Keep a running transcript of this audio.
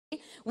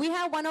we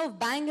have one of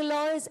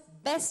Bangalore's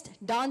best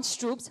dance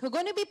troupes who are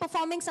going to be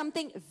performing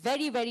something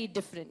very, very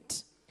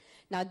different.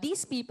 Now,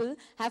 these people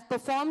have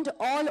performed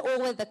all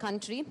over the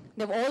country.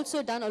 They've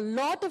also done a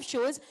lot of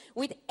shows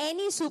with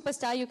any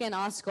superstar you can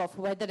ask of,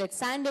 whether it's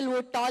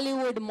Sandalwood,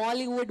 Tollywood,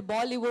 Mollywood,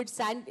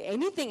 Bollywood,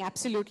 anything,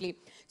 absolutely.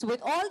 So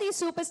with all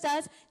these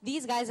superstars,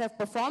 these guys have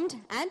performed.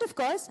 And of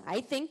course,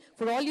 I think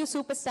for all you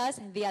superstars,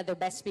 they are the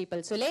best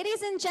people. So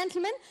ladies and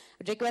gentlemen,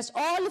 I request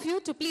all of you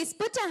to please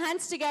put your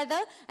hands together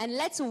and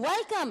let's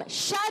welcome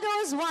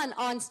Shadowz 1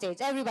 on stage.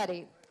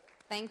 Everybody.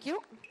 Thank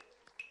you.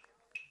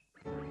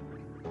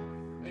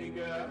 Hey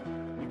girl,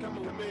 you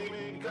coming with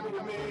me? You coming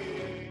with me?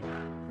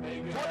 Hey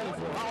girl,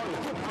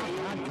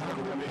 you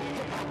coming with me?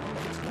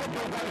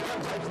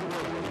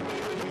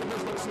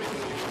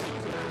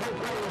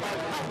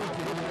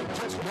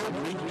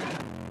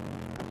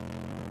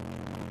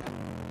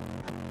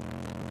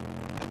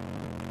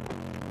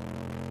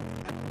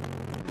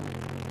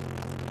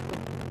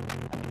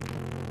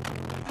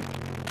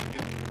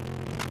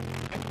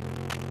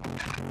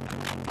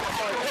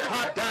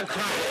 Hot dance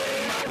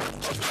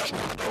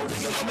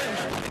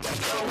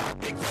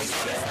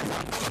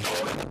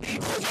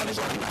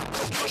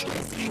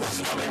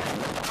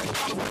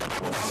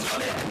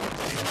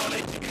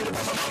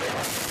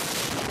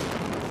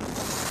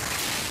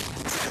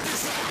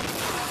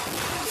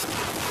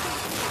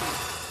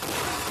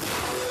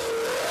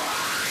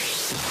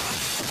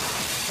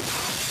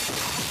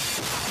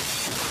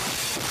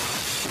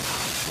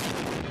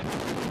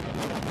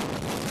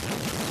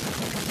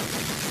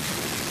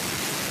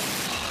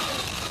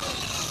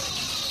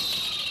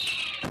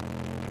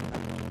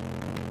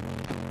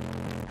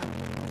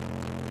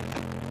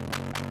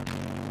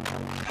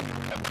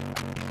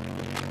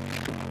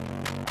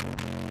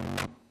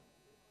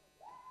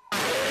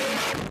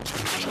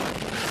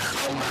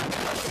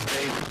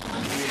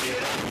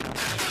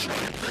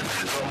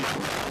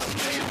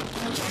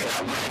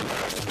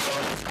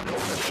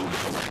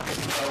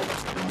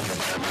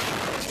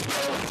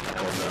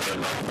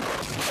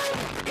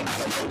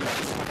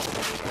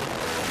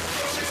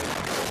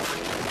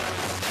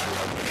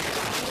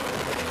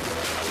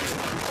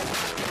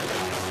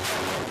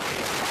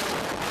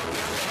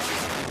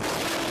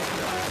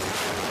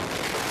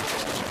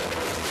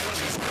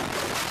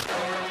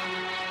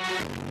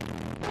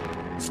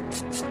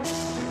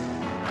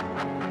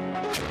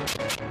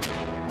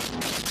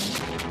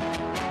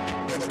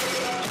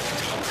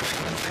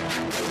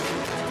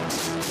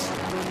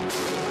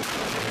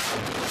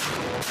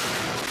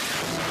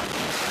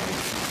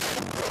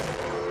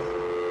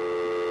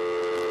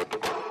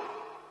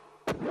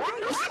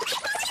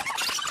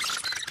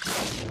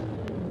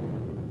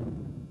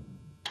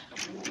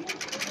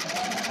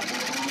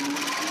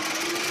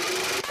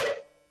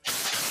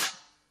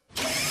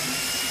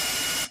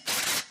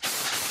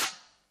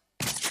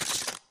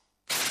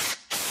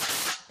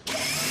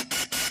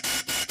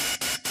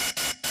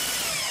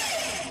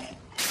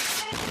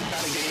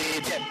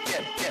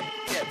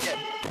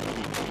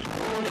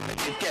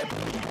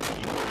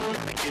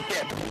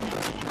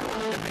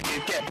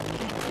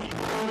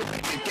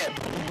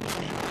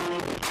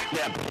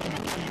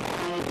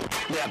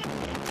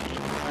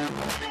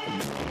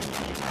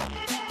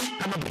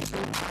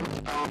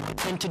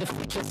Into the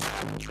future,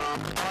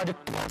 hard to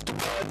pass the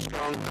word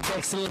strong.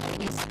 Sexy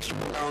ladies, keep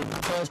along.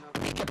 Cause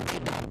we can pay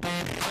that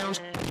pounds,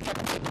 we can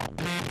pay that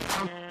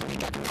pound, we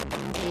got to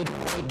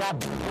pay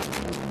that.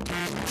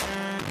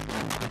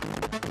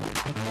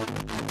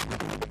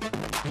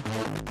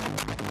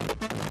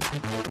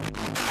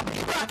 I'll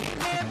be rocking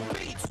them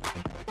beats.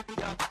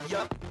 Yup,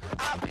 yup.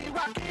 I'll be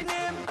rocking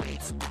them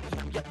beats.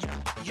 Yup,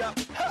 yup, yup.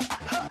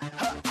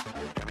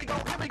 Here we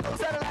go,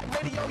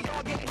 satellite radio.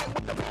 Y'all get hit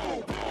with the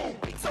boom, boom.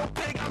 Beat so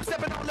big, I'm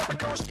stepping on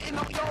leprechaun, shitting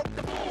on y'all with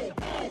the boom,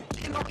 boom.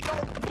 Shitting on y'all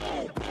with the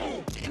boom,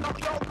 boom. Shitting on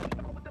y'all with the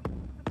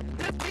boom.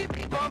 This beat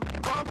be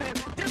bumping, bumping.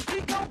 This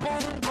beat go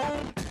boom,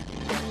 boom.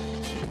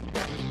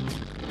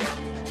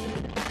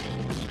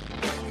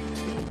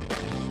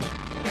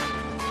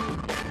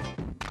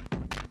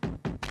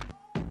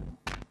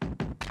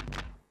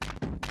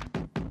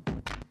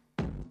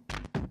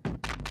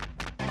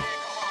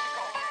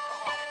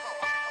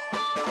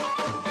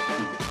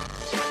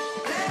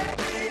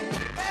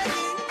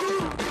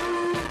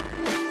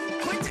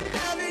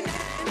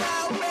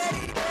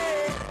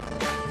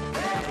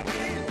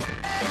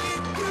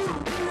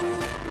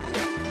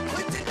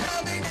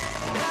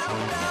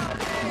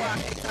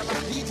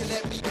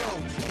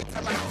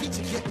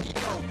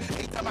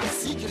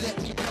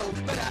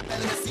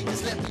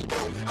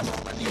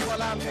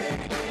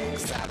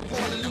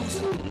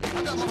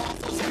 I got my heart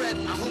full spread.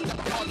 I hope that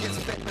my heart gets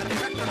fed. Matter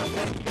of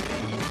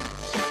fact,